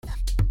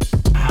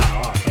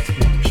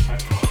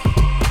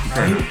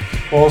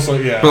Also,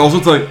 yeah. But also,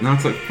 it's like, now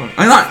it's like, fuck.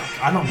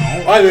 I don't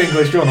know. Either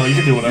English or not, you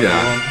can do whatever you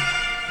want.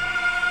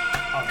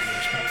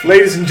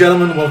 Ladies and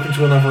gentlemen, welcome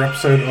to another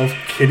episode of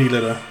Kitty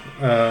Litter,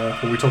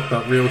 where we talk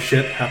about real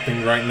shit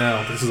happening right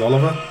now. This is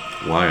Oliver.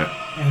 Wyatt.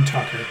 And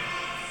Tucker.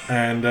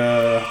 And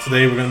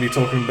today we're going to be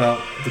talking about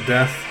the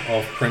death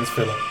of Prince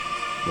Philip.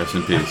 Rest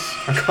in peace.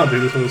 I can't do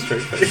this with a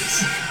straight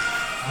face.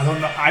 I don't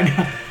know.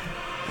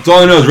 That's all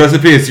I know is rest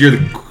in peace.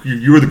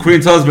 You were the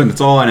Queen's husband.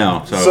 That's all I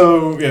know.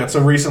 So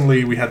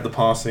recently we had the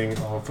passing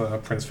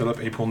of Prince Philip,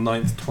 April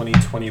 9th,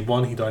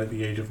 2021. He died at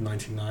the age of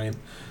 99.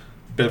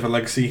 Bit of a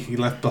legacy he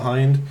left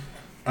behind.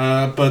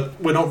 But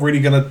we're not really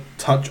going to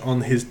touch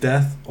on his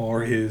death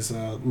or his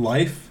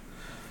life.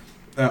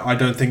 I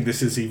don't think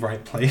this is the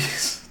right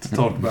place to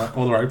talk about,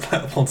 or the right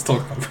platform to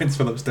talk about Prince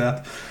Philip's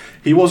death.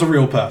 He was a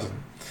real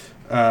person.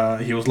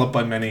 He was loved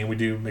by many, and we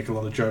do make a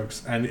lot of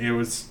jokes. And it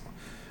was...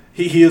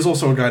 He is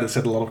also a guy that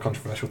said a lot of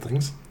controversial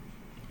things.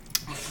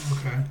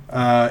 Okay.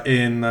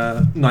 In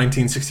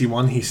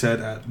 1961, he said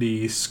at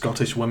the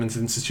Scottish Women's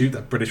Institute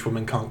that British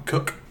women can't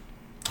cook.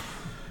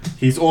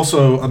 He's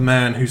also a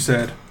man who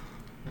said...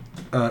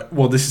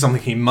 this is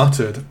something he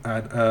muttered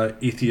at an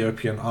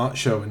Ethiopian art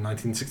show in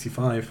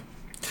 1965.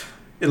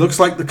 It looks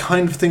like the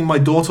kind of thing my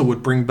daughter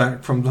would bring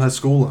back from her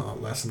school art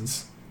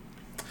lessons.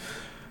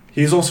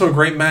 He's also a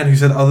great man who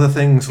said other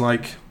things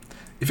like,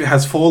 if it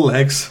has 4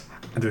 legs,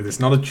 and it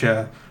is not a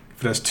chair,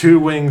 if it has 2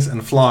 wings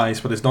and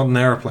flies, but it's not an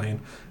aeroplane,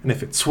 and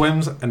if it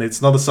swims and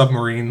it's not a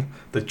submarine,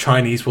 the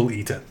Chinese will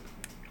eat it.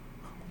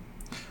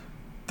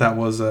 That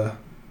was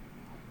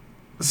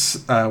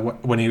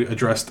when he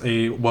addressed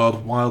a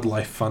World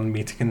Wildlife Fund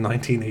meeting in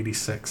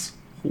 1986.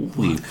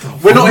 Holy...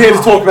 We're not here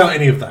to talk about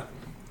any of that.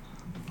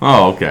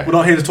 Oh, okay. We're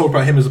not here to talk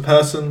about him as a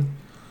person.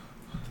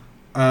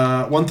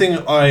 One thing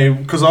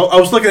because I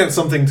was looking at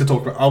something to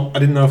talk about. I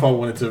didn't know if I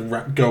wanted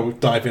to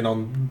dive in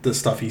on the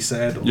stuff he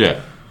said or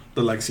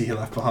the legacy he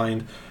left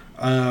behind.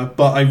 But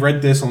I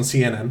read this on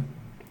CNN.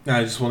 And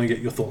I just want to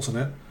get your thoughts on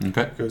it.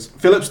 Okay. Because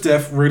Philip's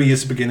death really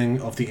is the beginning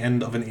of the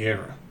end of an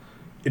era.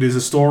 It is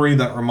a story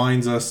that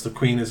reminds us the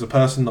Queen is a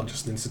person, not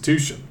just an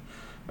institution.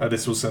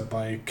 This was said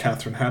by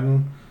Catherine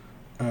Haddon.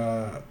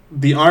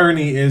 The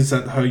irony is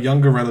that her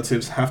younger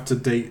relatives have to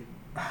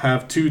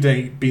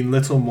date been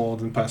little more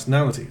than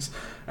personalities,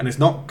 and it's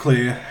not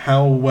clear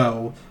how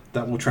well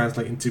that will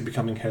translate into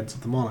becoming heads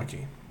of the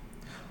monarchy.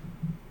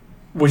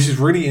 Which is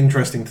really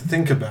interesting to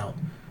think about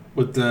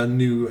with the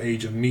new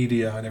age of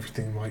media and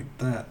everything like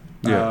that.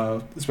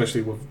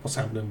 Especially with what's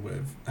happening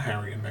with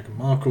Harry and Meghan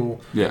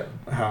Markle. Yeah.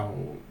 How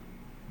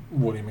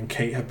William and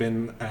Kate have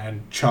been,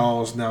 and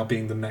Charles now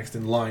being the next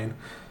in line.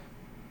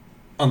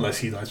 Unless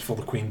he dies before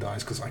the Queen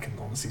dies, because I can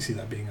honestly see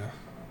that being a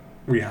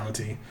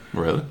reality.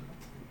 Really?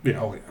 Yeah,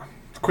 oh yeah.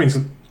 The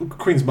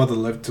Queen's mother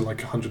lived to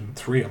like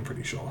 103, I'm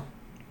pretty sure.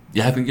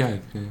 Yeah, I think, yeah.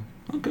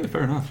 Okay,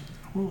 fair enough.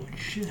 Holy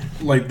shit.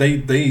 Like,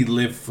 they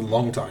live for a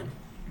long time.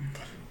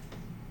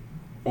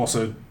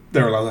 Also,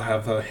 they're allowed to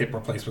have hip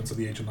replacements at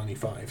the age of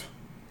 95.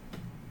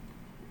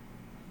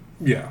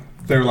 Yeah,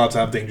 they're allowed to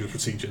have dangerous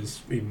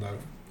procedures, even though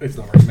it's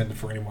not recommended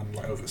for anyone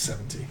like over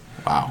 70.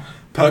 Wow.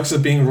 Perks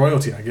of being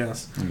royalty, I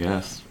guess. I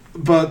guess.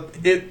 But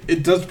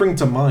it does bring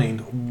to mind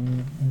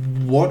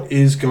what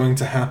is going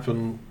to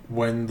happen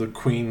when the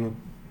Queen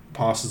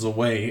passes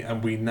away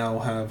and we now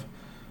have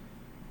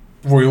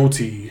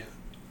royalty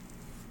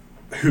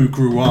who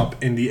grew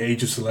up in the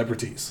age of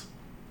celebrities.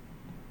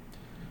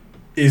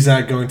 Is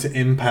that going to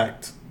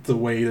impact the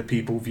way that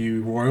people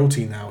view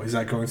royalty now? Is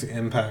that going to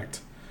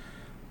impact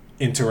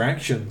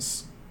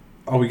interactions?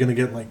 Are we going to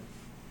get like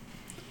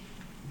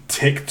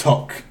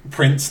TikTok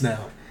princes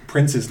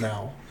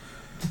now?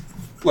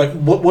 Like,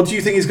 what do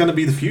you think is going to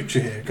be the future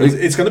here? Because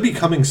it's going to be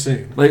coming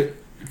soon. Like,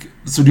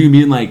 so do you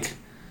mean like,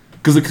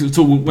 because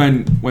so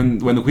when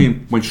the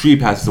Queen, when she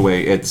passes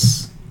away,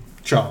 it's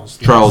Charles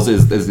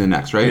is the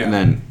next, right? Yeah.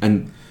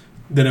 And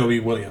then it'll be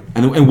William.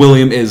 And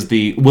William is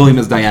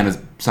Diana's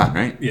son,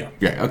 right? Yeah.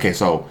 Yeah. Okay.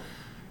 So,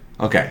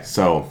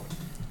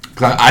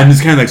 cause I'm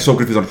just kind of like so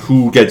confused on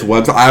who gets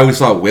what. So I always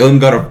thought William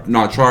got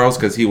not Charles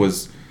because he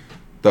was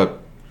the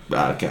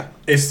okay.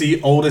 It's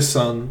the oldest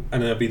son,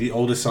 and it'll be the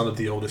oldest son of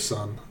the oldest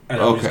son, and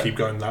it'll just keep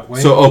going that way.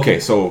 So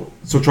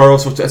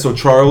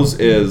Charles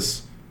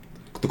is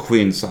the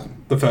Queen's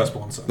son, the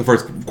firstborn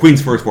son,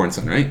 Queen's firstborn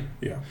son, right?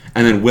 Yeah.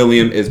 And then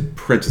William is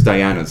Princess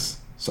Diana's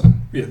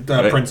son. Yeah,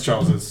 right? Prince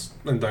Charles is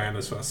and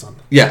Diana's first son.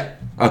 Yeah.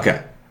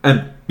 Okay.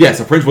 And yeah,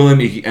 so Prince William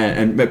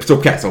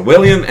so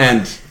William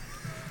and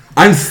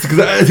I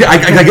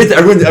get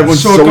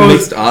everyone's so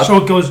mixed up.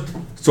 So it goes.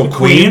 So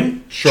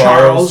Queen,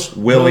 Charles,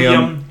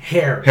 William,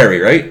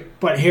 Harry, right?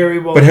 But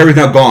Harry's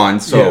now gone.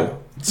 So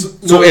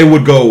it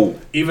would go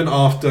even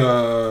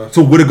after.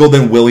 So would it go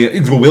then William?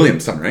 It's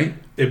William's son, right?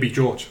 It'd be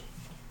George.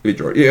 It'd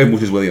be George,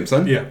 which is William's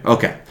son. Yeah.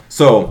 Okay.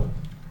 So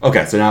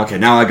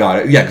now I got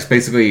it. Yeah, because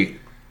basically,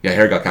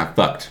 Harry got kind of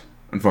fucked.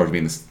 Unfortunately,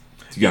 being this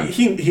young.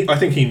 I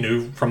think he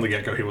knew from the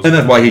get go he was. And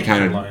that's why he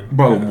kind of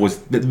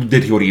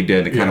did what he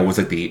did. It kind of was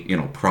like the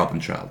problem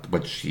child,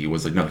 but he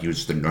was like no, he was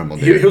just a normal.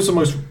 He was the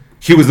most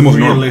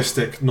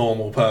realistic,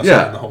 normal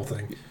person in the whole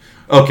thing.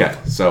 Okay,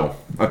 so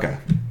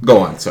go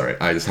on. Sorry,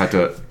 I just had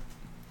to.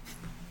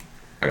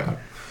 I got it.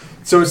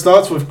 So it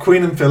starts with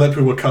Queen and Philip,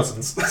 who were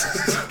cousins.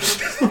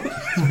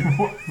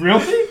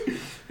 Really?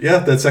 Yeah,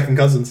 they're second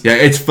cousins. Yeah,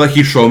 it's like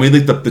he showed me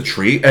like the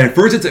tree, and at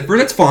first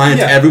it's fine,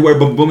 it's Yeah. everywhere,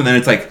 boom, boom, and then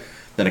it's like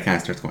then it kind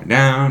of starts going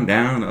down,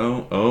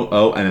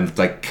 oh, and then it's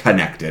like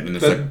connected, and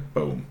it's But- like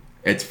boom,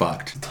 it's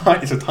fucked.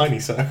 It's a tiny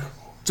circle.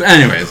 So,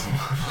 anyways,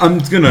 I'm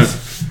just gonna.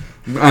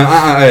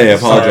 I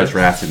apologize Sorry. for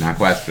asking that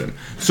question.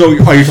 So,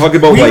 are you talking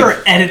about We like?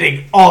 are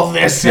editing all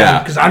this Yeah.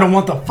 because I don't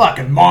want the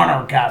fucking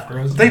monarch after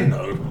us. They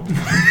know.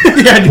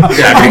 Yeah, no,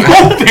 Yeah, I I mean-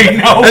 hope they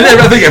know.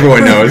 I think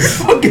everyone knows.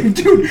 Fucking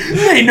dude,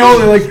 they know.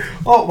 They're like,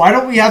 oh, why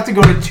don't we have to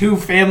go to 2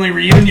 family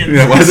reunions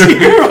Yeah, why is this there-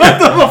 year? What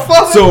the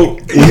fuck? So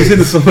when you see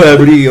the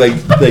celebrity, like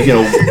you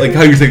know, like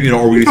how you're saying, you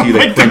know, or we see like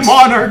Like the Prince,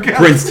 monarch.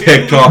 Prince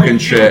TikTok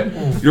and shit.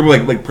 You're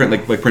like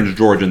Prince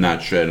George and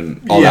that shit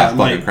and all Yeah, that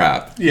fucking like-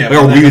 crap. yeah, like,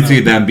 or but we then, could see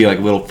them be like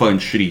little fucking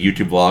shitty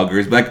YouTube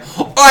vloggers, be like,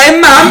 "Hey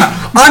man,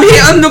 I'm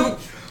here in the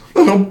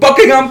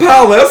Buckingham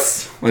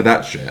Palace," like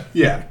that shit.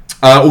 Yeah.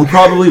 We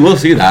probably will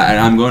see that, and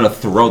I'm going to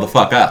throw the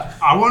fuck up.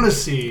 I want to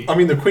see. I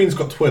mean, the Queen's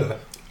got Twitter.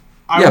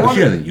 I Yeah, but wanna,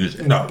 she doesn't use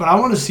it. No. But I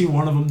want to see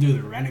one of them do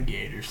the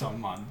renegade or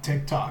something on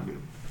TikTok.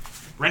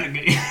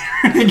 Renegade.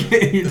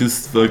 Renegade.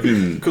 Just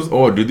fucking.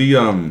 Do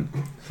the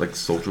like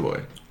Soldier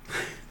Boy.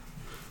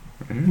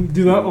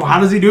 Do that. Well, how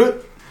does he do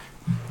it?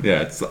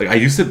 Yeah, it's like I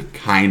used to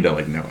kind of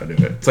like know how to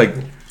do it. It's like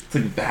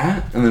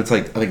that, and then it's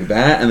like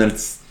that, and then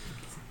it's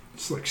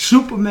It's like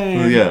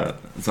Superman. yeah,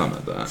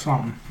 something like that.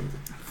 Something.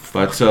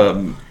 But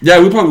yeah,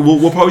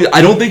 we'll probably.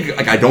 I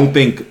don't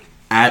think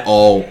at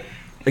all.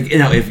 Like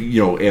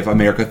if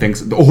America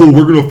thinks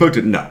we're gonna affect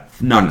it, no.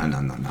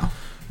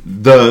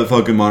 The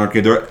fucking monarchy,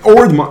 I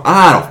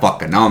don't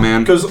fucking know,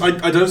 man. Because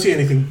I don't see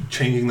anything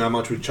changing that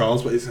much with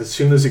Charles, but it's as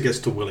soon as it gets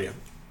to William.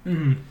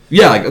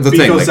 Yeah, like the thing,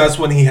 Because like, that's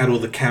when he had all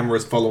the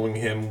cameras following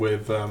him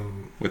with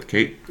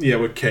Kate,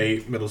 with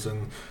Kate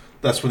Middleton.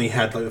 That's when he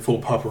had like the full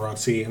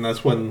paparazzi, and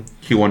that's when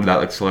he wanted that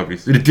like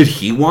celebrities. Did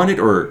he want it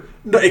or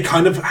no, it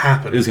kind of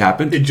happened. it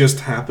happened? It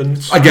just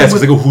happened. I guess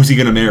it's like, who's he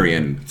gonna marry?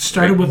 And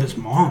Started with his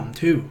mom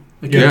too.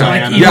 Like, Yeah, like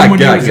Diana. even when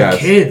he was I a guess.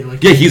 kid.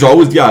 Like, Yeah, he's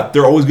always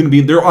they're always gonna be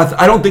there.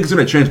 I don't think it's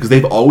gonna change because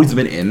they've always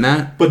been in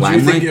that. But do you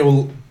limelight. think it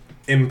will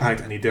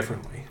impact any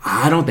differently?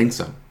 I don't think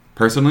so.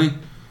 Personally,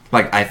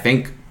 I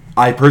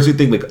personally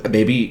think like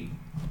maybe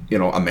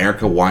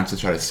America wants to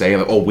try to say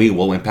like, oh, we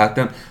will impact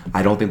them.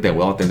 I don't think they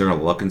will. I think they're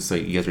gonna look and say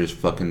you guys are just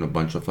fucking a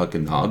bunch of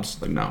fucking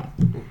knobs. Like no,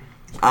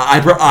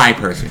 I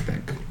personally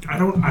think. I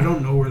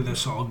don't know where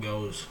this all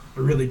goes. I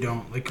really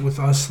don't. Like with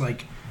us,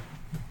 like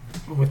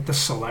with the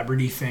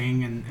celebrity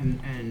thing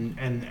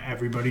and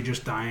everybody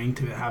just dying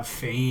to have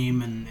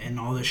fame and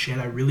all this shit.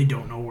 I really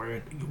don't know where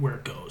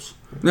it goes.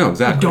 No, I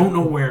exactly. don't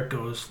know where it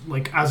goes.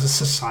 Like as a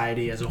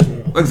society as a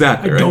whole.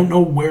 Exactly. I Right? don't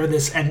know where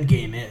this end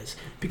game is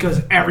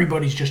because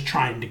everybody's just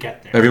trying to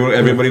get there.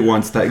 Everybody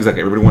wants that.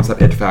 Exactly. Everybody wants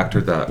that it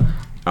factor that.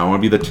 I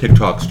want to be the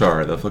TikTok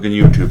star, the fucking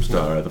YouTube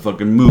star, the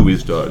fucking movie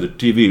star, the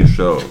TV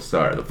show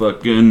star, the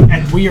fucking.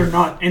 And we are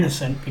not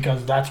innocent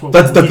because that's what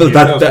That's we do.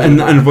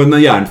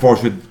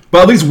 unfortunately,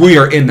 but at least we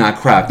are in that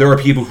crap. There are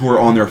people who are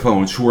on their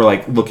phones who are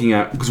like looking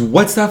at because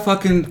what's that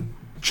fucking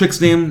chick's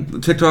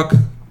name? TikTok.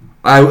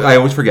 I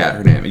always forget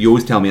her name. You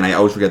always tell me, and I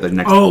always forget the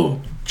next. Oh,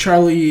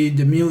 Charlie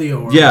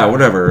D'Amelio. Or Yeah,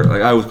 whatever.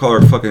 Like I always call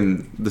her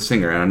fucking the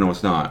singer, and I know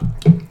it's not.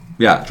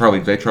 Yeah,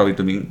 Charlie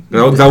D'Amelio.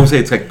 I always say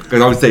it's like. I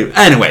always say,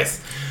 anyways.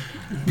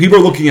 People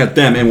are looking at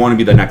them and want to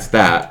be the next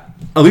that.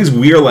 At least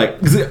we're like,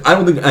 because I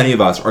don't think any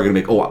of us are gonna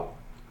make.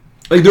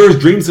 Like there's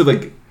dreams of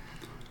like.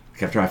 I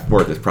have to try to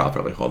word this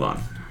properly. Hold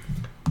on.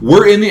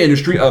 We're in the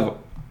industry of.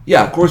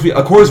 Yeah, of course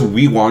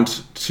we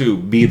want to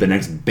be the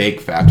next big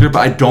factor, but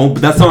I don't.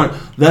 But that's not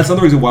the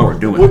reason why we're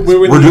doing this.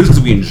 We're in We're the- doing this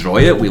because we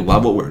enjoy it. We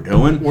love what we're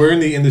doing. We're in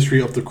the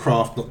industry of the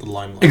craft, not the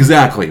limelight.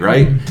 Exactly,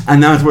 right?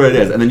 And that's what it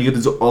is. And then you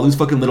get all these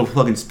fucking little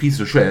fucking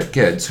pieces of shit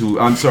kids who,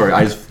 I'm sorry,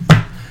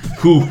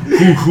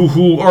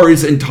 who are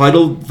these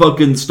entitled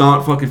fucking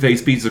snot fucking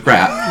face pieces of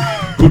crap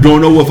who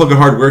don't know what fucking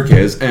hard work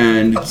is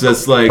and it's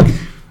just like,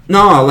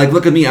 no, like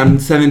look at me, I'm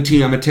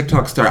 17, I'm a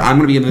TikTok star, I'm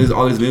gonna be in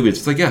all these movies.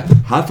 It's like, yeah,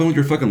 have fun with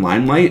your fucking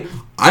limelight.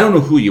 I don't know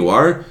who you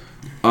are.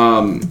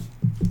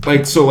 If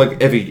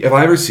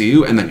I ever see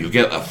you and then you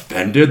get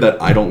offended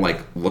that I don't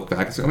like look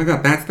back and say, oh my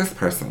god, that's this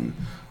person.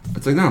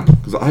 It's like, no,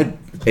 because I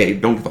A,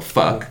 don't give a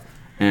fuck,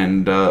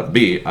 and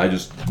B, I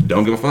just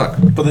don't give a fuck.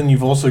 But then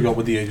you've also got,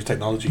 with the age of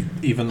technology,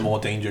 even more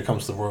danger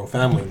comes to the royal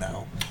family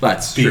now.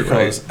 That's true, right?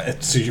 Because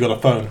as soon as you got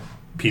a phone,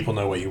 people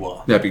know where you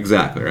are. Yep,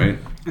 exactly, right?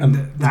 And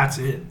that's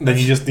it. Then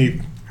you just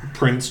need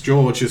Prince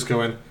George just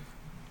going,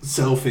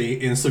 selfie,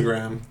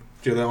 Instagram,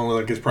 do that on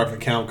like his private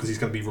account because he's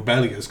going to be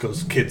rebellious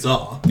because kids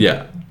are.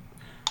 Yeah.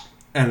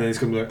 And then he's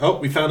going to be like, oh,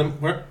 we found him.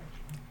 Where?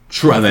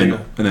 True, and then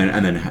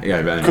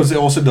yeah, Because it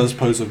also does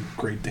pose a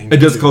great danger. it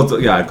does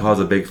to- cause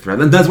a big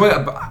threat, and that's why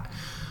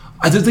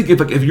I just think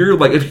if you're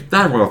like if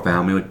that royal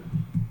family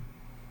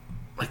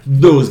like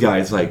those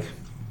guys like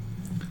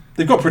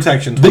They've got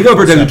protection. they got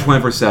protected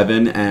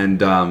 24/7. 24/7,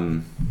 and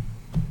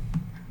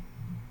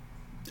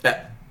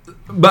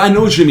But I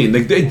know what you mean.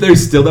 Like,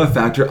 there's still that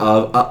factor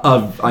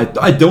of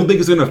I don't think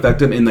it's going to affect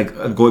them in like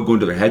going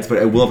to their heads, but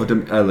it will affect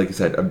them, like I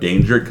said, of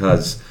danger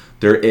because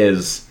there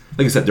is,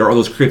 like I said, there are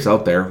those creeps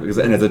out there. Because,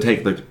 and as they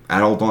take like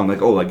adult on, like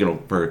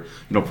for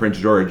Prince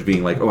George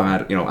being like,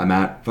 I'm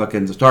at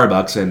fucking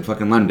Starbucks in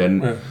fucking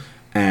London,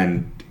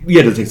 and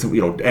to take some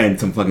and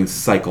some fucking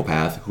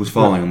psychopath who's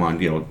following him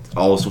on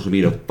all social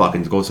media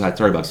fucking goes to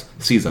Starbucks,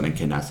 sees them and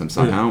kidnaps them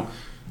somehow.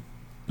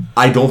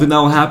 I don't think that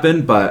will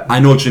happen, but I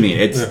know what you mean.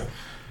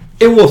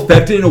 It will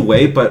affect it in a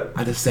way, but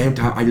at the same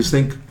time, I just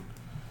think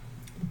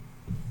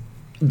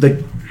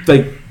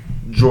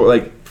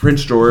like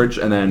Prince George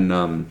and then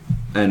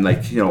and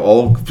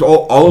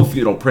all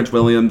of Prince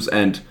William's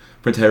and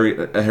Prince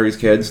Harry's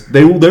kids,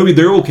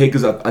 they're okay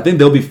because I think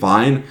they'll be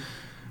fine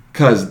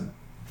because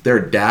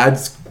their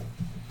dads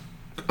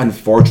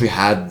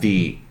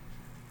unfortunately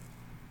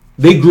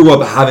they grew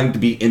up having to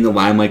be in the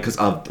limelight because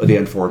of the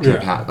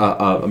unfortunate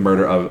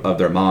murder of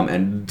their mom,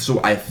 and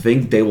so I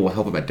think they will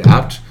help them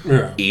adapt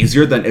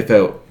easier than if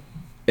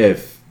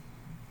it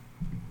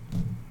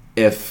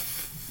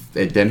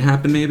didn't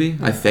happen. Maybe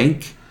I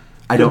think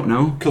I don't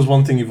know. Because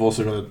one thing you've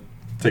also got to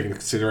take into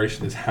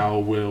consideration is how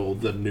will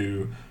the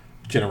new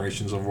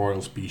generations of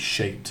royals be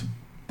shaped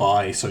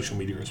by social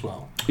media as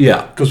well.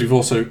 Yeah, because we've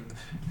also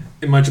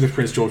imagine if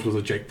Prince George was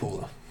a Jake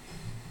Pauler.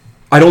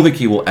 I don't think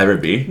he will ever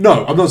be.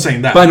 No, I'm not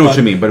saying that. But I know what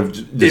you mean. But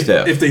just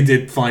if they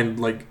did find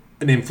like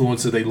an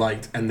influencer they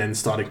liked and then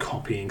started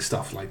copying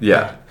stuff like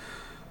that.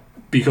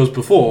 Because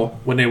before,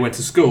 when they went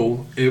to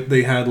school, if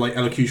they had like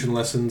elocution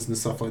lessons and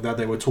stuff like that,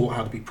 they were taught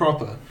how to be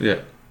proper. Yeah.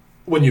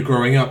 When you're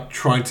growing up,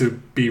 trying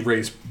to be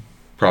raised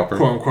proper,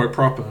 quote unquote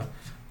proper,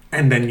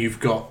 and then you've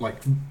got like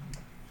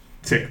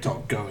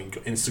TikTok going,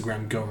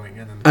 Instagram going,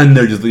 and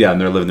they're just and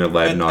they're living their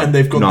life, and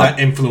they've got that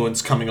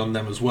influence coming on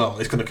them as well.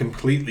 It's going to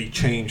completely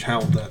change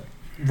how that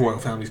royal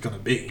family's going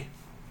to be.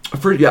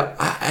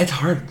 It's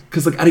hard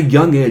because like at a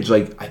young age,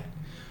 I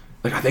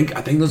think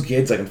those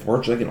kids, like,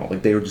 unfortunately,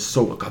 they were just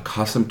so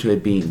accustomed to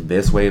it being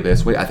this way.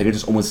 I think it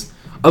just almost,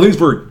 at least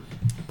for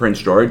Prince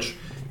George,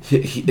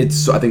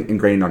 it's I think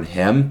ingrained on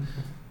him,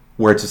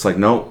 where it's just like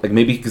no, like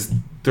maybe because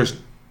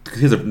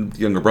he has a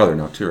younger brother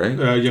now too, right?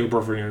 Younger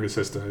brother and younger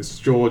sister. It's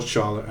George,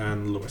 Charlotte,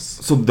 and Louis.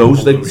 So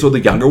so the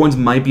younger ones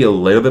might be a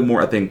little bit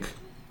more, I think,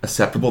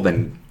 acceptable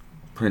than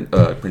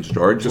Prince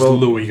George. Just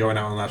Louis going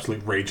out on an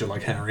absolute rager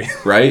like Harry,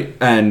 right?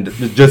 And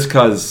just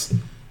because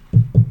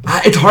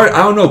it's hard,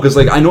 I don't know, because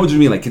like I know what you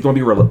mean. Like kids want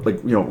to be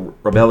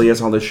rebellious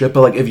and all this shit,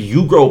 but like if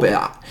you grow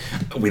up,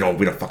 we don't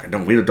grow up in a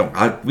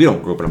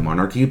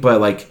monarchy,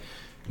 but like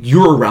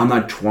you're around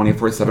that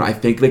 24/7. I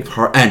think like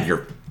and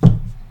you're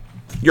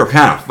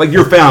kind of like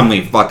your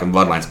family fucking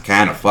bloodline's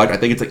kind of fucked. I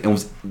think it's like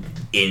almost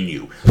in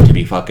you to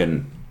be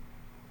fucking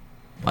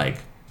like.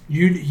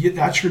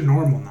 That's your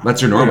normal now.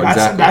 That's your normal.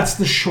 Exactly. That's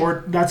the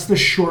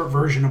short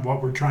version of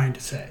what we're trying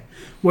to say.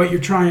 What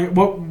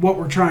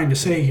we're trying to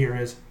say here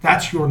is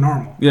that's your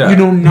normal. Yeah. You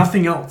know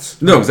nothing else.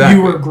 No, exactly.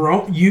 You were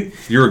grown.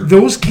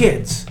 Those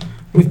kids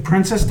with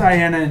Princess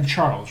Diana and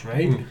Charles,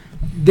 right? Mm.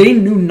 They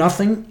knew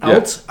nothing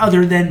else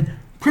other than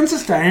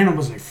Princess Diana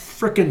was a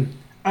freaking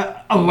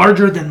a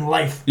larger than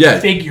life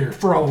figure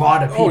for a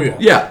lot of people. Oh,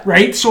 yeah.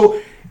 Right?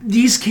 So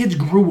these kids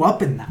grew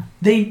up in that.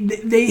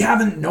 They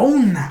haven't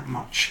known that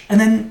much. And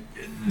then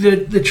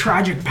the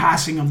tragic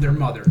passing of their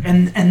mother.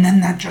 And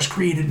then that just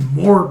created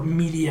more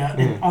media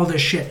and all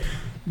this shit.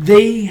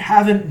 They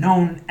haven't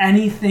known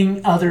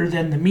anything other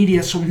than the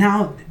media. So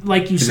now,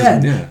 like you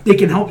said, they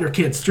can help their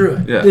kids through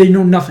it. Yeah. They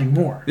know nothing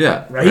more.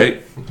 Yeah.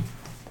 Right?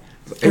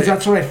 Because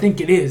that's what I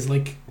think it is.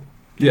 Like,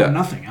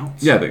 nothing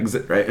else. Yeah,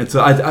 right. And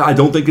so I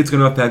don't think it's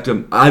going to affect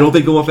him. I don't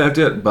think it will affect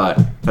it, but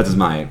that's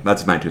my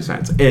 2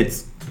 cents.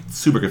 It's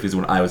super confusing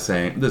what I was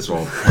saying. This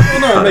all.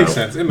 No, it makes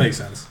sense. It makes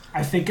sense.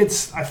 I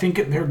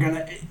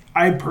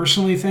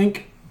personally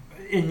think,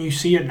 and you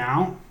see it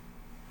now.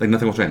 Like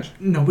nothing will change.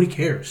 Nobody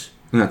cares.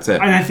 And that's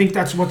it. And I think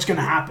that's what's going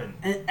to happen.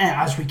 And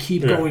as we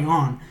keep going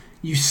on,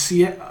 you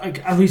see it,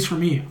 like, at least for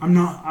me, I'm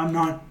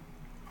not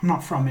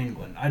from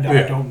England. I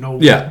don't know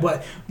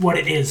what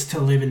it is to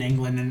live in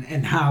England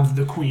and have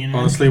the Queen.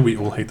 Honestly, we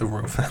all hate the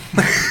royal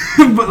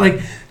family. But,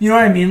 like, you know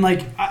what I mean?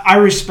 Like, I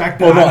respect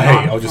that. Well, not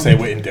hate. I'll just say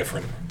we're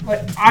indifferent.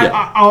 Like,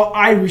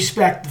 I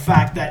respect the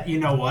fact that, you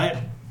know what?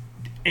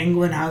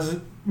 England has,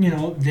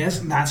 this,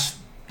 and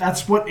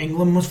that's what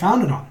England was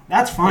founded on.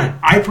 That's fine. Yeah.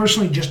 I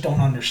personally just don't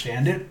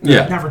understand it.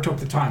 Yeah. Never took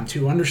the time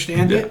to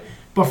understand it.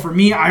 But for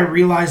me, I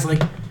realized,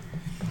 like,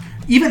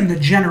 even the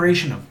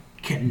generation of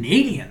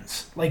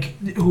Canadians, like,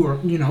 who are,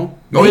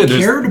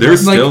 cared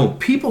about, like,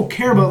 people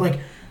care about, like,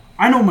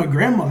 I know my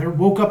grandmother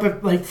woke up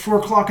at, like, 4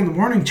 o'clock in the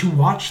morning to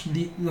watch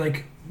the,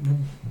 like,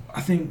 I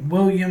think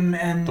William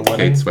and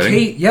Kate,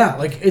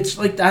 like, it's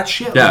like that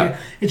shit. Yeah. Like,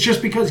 it's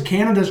just because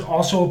Canada's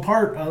also a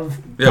part of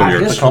we're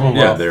the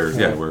Commonwealth.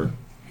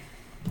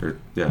 We're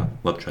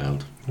love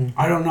child.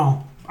 I don't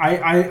know.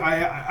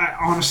 I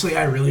honestly,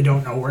 I really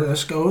don't know where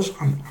this goes.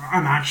 I'm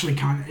actually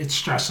it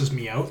stresses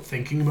me out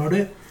thinking about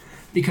it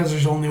because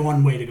there's only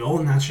one way to go,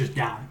 and that's just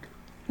down.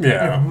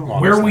 Yeah,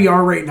 Where honestly. we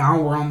are right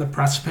now, we're on the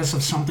precipice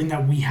of something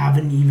that we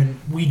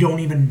don't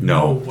even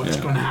know what's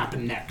going to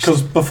happen next.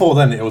 Because before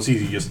then, it was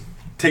easy. Just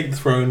take the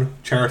throne,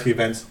 charity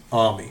events,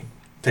 army.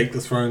 Take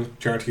the throne,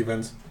 charity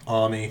events,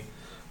 army.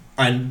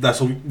 And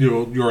that's all.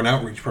 You're an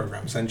outreach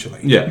program, essentially.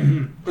 Yeah.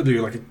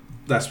 You're like,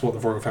 that's what the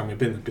royal family have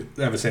been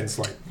ever since,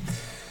 like,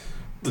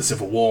 the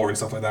Civil War and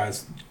stuff like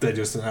that. They're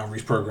just an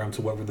outreach program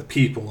to work with the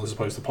people as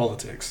opposed to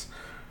politics.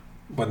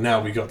 But now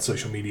we got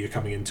social media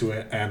coming into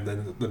it, and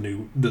then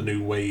the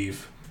new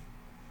wave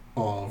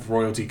of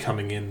royalty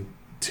coming in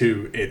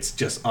too. It's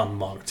just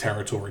unmarked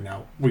territory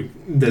now.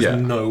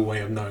 There's no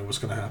way of knowing what's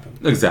going to happen.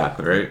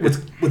 Exactly, right?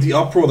 With the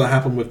uproar that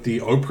happened with the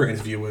Oprah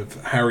interview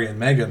with Harry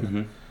and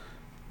Meghan,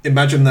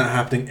 imagine that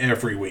happening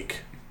every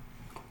week.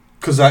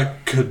 Because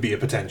that could be a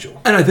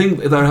potential. And I think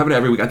if that happened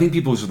every week, I think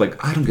people are just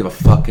like, I don't give a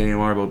fuck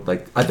anymore about,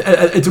 like,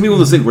 it's gonna be one of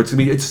those things where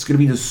it's just gonna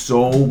be just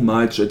so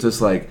much. It's just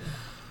like,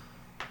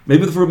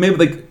 maybe it's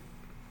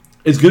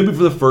gonna be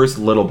for the first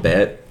little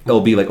bit.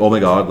 It'll be like, oh my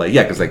god, like,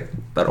 yeah, because like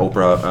that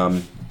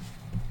Oprah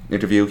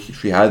interview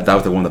she had, that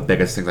was one of the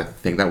biggest things I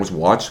think that was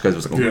watched, because it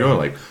was like, oh my god,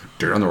 like,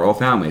 dirt on the royal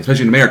family,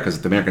 especially in America,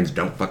 because the Americans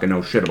don't fucking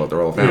know shit about the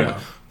royal family. Yeah.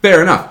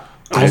 Fair enough.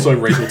 Also,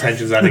 racial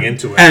tensions adding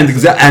into it, and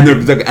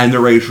the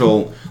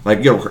racial,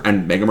 like, you know,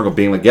 and Meghan Markle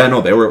being like, yeah,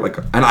 no, they were like,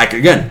 and I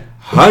again,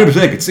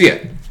 100% could see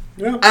it,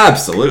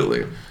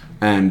 absolutely,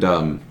 and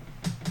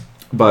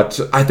but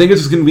I think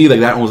it's just gonna be like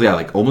that,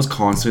 almost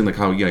constant, like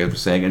how you were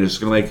saying, and it's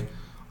just gonna like,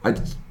 I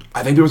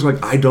think there was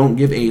like, I don't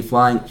give a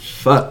flying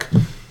fuck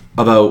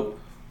about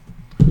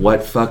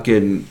what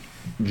fucking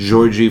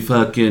Georgie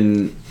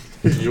fucking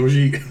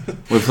ate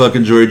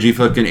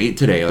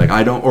today, like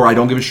I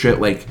don't give a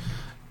shit, like.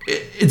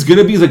 It's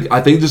gonna be like,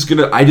 I just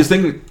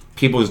think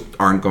people just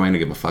aren't going to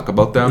give a fuck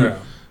about them,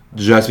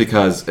 just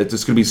because it's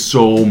just gonna be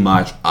so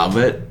much of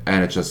it,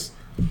 and it's just.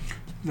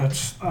 I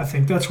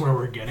think that's where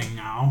we're getting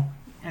now,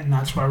 and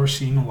that's why we're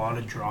seeing a lot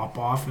of drop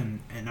off in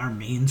our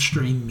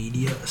mainstream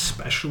media,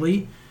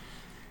 especially.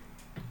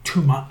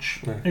 Too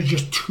much. There's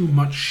just too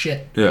much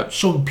shit. Yeah.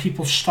 So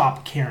people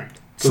stop caring.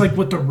 It's like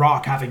with The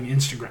Rock having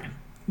Instagram.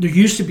 There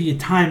used to be a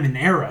time and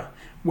era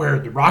where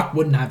The Rock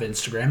wouldn't have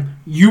Instagram.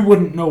 You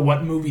wouldn't know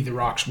what movie The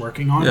Rock's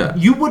working on. Yeah.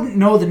 You wouldn't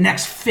know the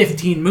next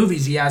 15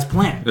 movies he has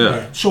planned.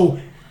 Yeah. So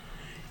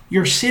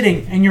you're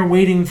sitting and you're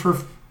waiting for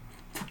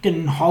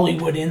fucking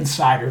Hollywood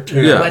Insider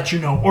to let you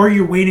know. Or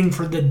you're waiting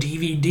for the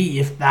DVD,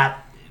 if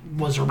that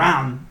was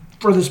around,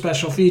 for the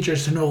special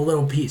features to know a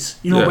little piece.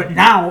 You know, but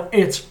now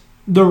it's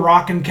The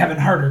Rock and Kevin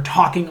Hart are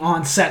talking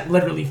on set,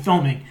 literally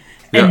filming.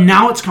 And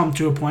now it's come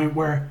to a point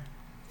where,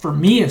 for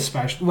me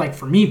especially, like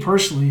for me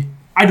personally,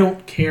 I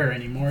don't care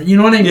anymore. You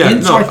know what I mean?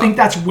 Yeah, So I think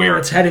that's where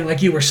it's heading,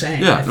 like you were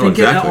saying. Yeah, I think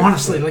exactly.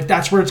 Honestly, like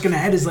that's where it's going to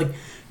head, is like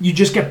you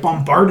just get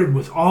bombarded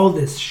with all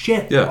this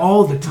shit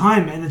all the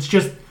time. And it's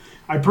just,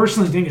 I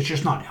personally think it's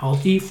just not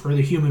healthy for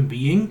the human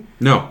being.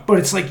 No. But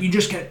it's like you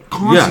just get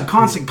constant.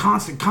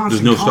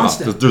 There's no stop.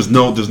 There's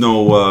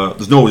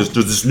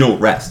just no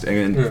rest.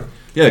 And like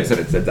I said,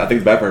 I think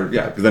it's bad for,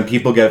 because then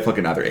people get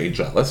fucking either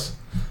jealous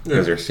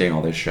because they're seeing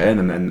all this shit,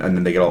 and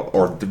then they get all,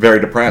 or very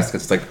depressed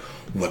because it's like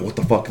what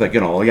the fuck, like,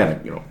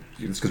 again,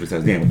 it's because we said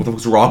his name, what the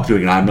fuck's The Rock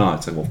doing and I'm not?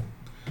 It's like, well,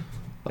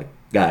 like,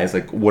 guys,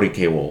 like Woody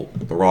Cable,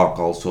 The Rock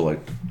also,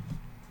 like,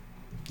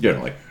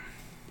 like,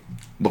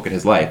 look at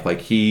his life, like,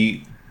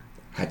 he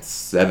had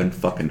 $7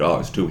 fucking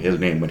to his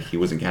name when he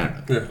was in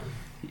Canada,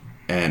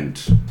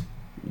 and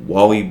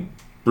Wally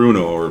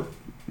Bruno, or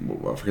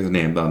I forget his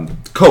name,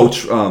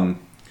 coach,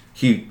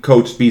 he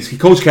coached BC, he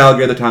coached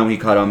Calgary at the time when he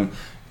cut him,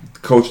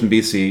 coached in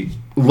BC,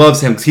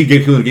 loves him because he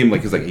gave the game,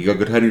 like, he's like, he got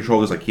good head on his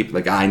shoulders,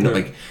 like, I know,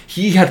 like,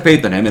 he had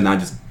faith in him, and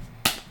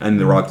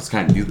The Rock just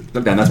kind of,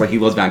 and that's why he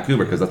loves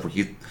Vancouver, because that's where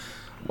he,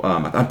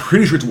 I'm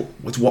pretty sure it's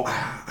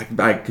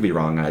I could be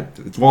wrong,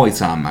 it's Wally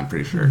Sam, I'm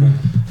pretty sure,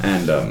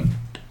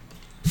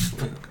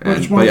 But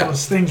it's one of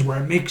those things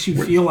where it makes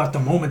you feel at the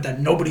moment that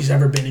nobody's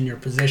ever been in your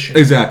position.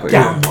 Exactly.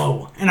 Down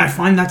low. And I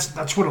find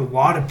that's what a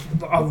lot of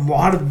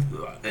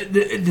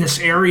this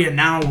area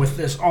now,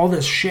 with all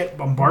this shit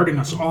bombarding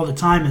us all the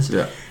time, is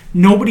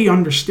nobody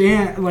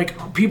understand.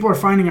 Like, people are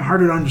finding it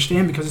harder to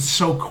understand because it's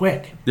so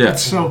quick. Yeah.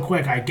 It's so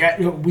quick. I get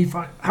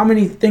how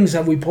many things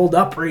have we pulled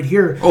up right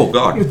here? Oh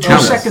God. 2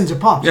 seconds a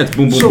pop. Yeah, it's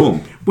boom,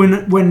 boom,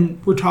 boom. When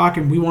we're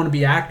talking, we want to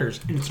be actors,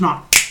 and it's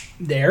not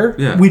there.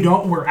 Yeah.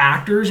 We're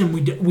actors, and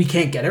we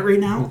can't get it right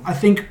now. I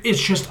think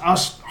it's just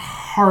us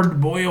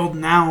hard boiled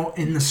now,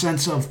 in the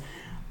sense of,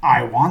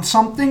 I want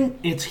something,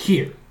 it's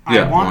here.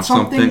 I want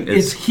something,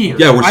 it's here.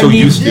 Yeah, we're so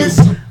used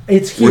to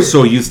it's here. We're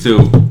so used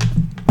to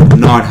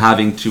not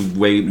having to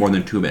wait more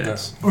than 2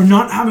 minutes. Or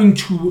not having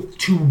to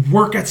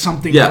work at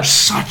something for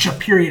such a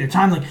period of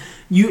time. Like,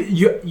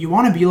 you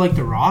want to be like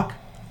The Rock?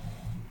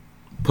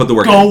 Put the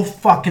work in. Go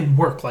fucking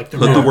work like The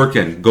Rock. Put the work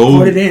in. Go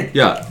put it in.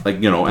 Yeah, like,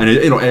 and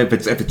if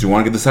it's you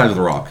want to get the size of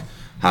The Rock,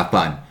 have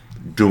fun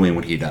doing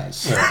what he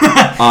does.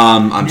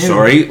 I'm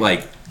sorry,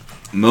 like,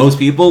 most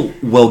people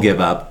will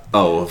give up.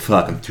 Oh,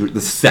 fucking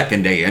the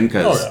second day in,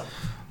 because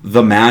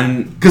the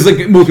man, because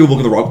like most people look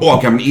at The Rock, oh,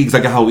 okay, I'm gonna eat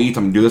exactly how he eats,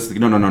 I'm gonna do this. Like,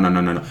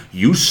 no.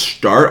 You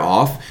start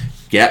off,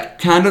 get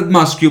kind of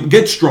muscular,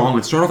 get strong,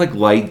 like start off like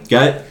light,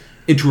 get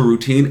into a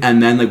routine,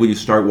 and then like when you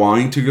start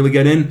wanting to really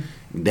get in,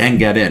 then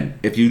get in.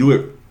 If you do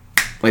it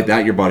like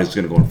that, your body's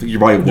gonna go. Your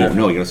body won't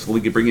know. You gotta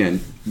slowly bring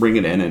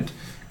it in, and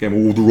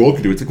again, well, The Rock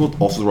could do it. It's like, well,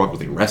 also The Rock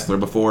was a wrestler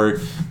before.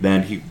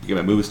 Then he became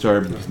a movie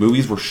star. His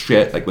movies were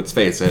shit. Like, let's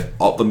face it,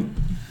 all the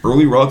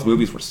early Rock's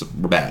movies were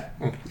bad.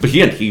 But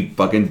he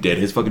fucking did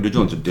his fucking due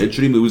diligence, did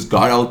shitty movies,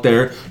 got out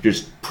there,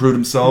 just proved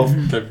himself.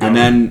 And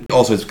then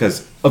also it's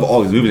because of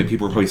all his movies, and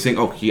people were probably saying,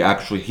 oh, he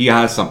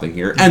has something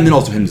here. And then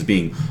also him just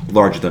being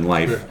larger than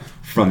life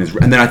from his.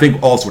 And then I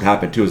think also what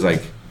happened too is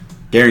like,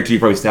 guarantee you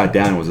probably sat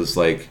down and was just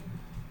like,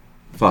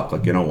 fuck,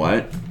 like, you know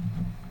what?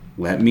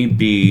 Let me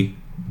be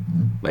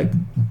like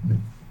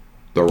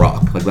The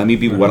Rock. Like, let me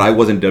be what I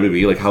was in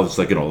WWE. Like, how it's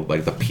like, you know,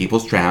 like the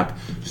people's champ,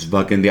 just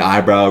fucking the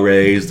eyebrow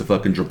raised, the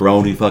fucking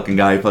jabroni fucking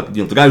guy, fucking,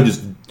 you know, the guy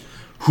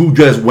who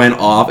just went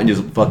off and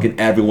just fucking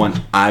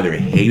everyone either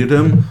hated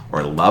him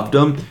or loved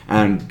him.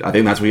 And I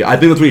think that's what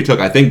he took.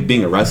 I think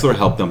being a wrestler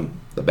helped him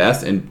the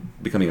best in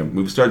becoming a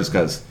movie star, just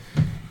because.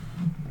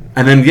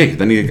 And then I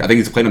think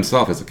he's played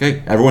himself. It's like,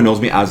 okay, everyone knows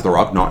me as The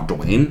Rock, not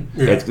Dwayne.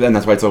 Yeah. And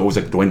that's why it's always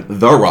like Dwayne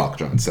The Rock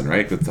Johnson,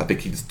 right? I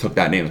think he just took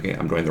that name. Okay,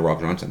 I'm Dwayne The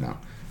Rock Johnson now.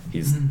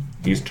 He's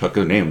took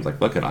his name. It's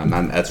like, look,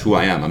 that's who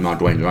I am. I'm not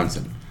Dwayne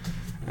Johnson.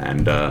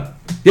 And the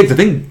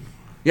thing,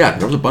 there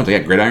was a bunch.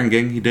 Like, Gridiron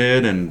Gang he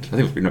did, and I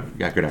think it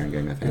was Gridiron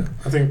Gang.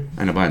 I think,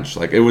 and a bunch.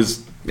 Like, it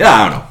was,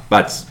 I don't know.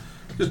 That's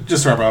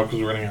just to wrap up because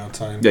we're running out of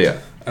time.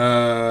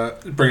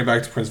 Bring it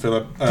back to Prince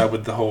Philip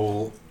with the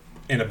whole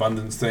in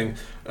abundance thing.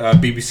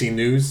 BBC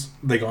News,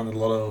 they got a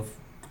lot of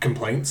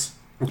complaints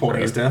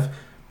reporting his death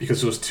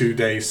because it was 2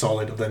 days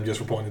solid of them just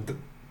reporting the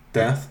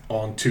death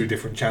on 2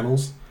 different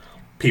channels.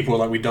 People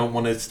were like, we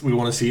want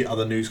to see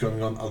other news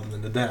going on other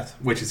than the death,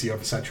 which is the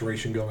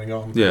oversaturation going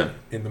on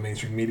in the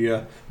mainstream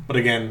media. But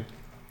again,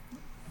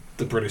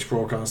 the British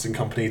Broadcasting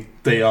Company,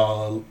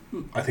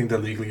 I think they're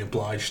legally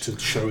obliged to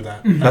show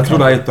that. That's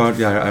what I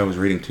thought. I was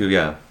reading too.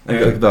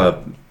 Like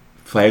the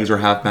flags are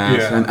half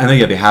mast, and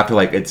then they have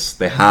to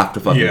they have to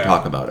fucking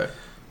talk about it.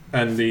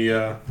 And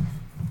the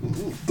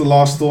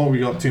last thought, we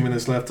got 2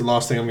 minutes left. The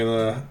last thing I'm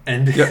gonna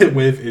end it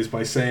with is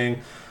by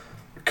saying,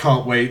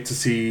 can't wait to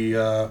see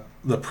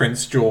the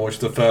Prince George,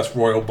 the first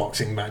royal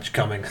boxing match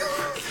coming.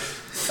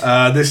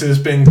 This has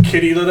been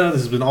Kitty Litter.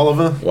 This has been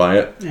Oliver,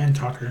 Wyatt, and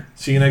Tucker.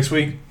 See you next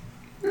week.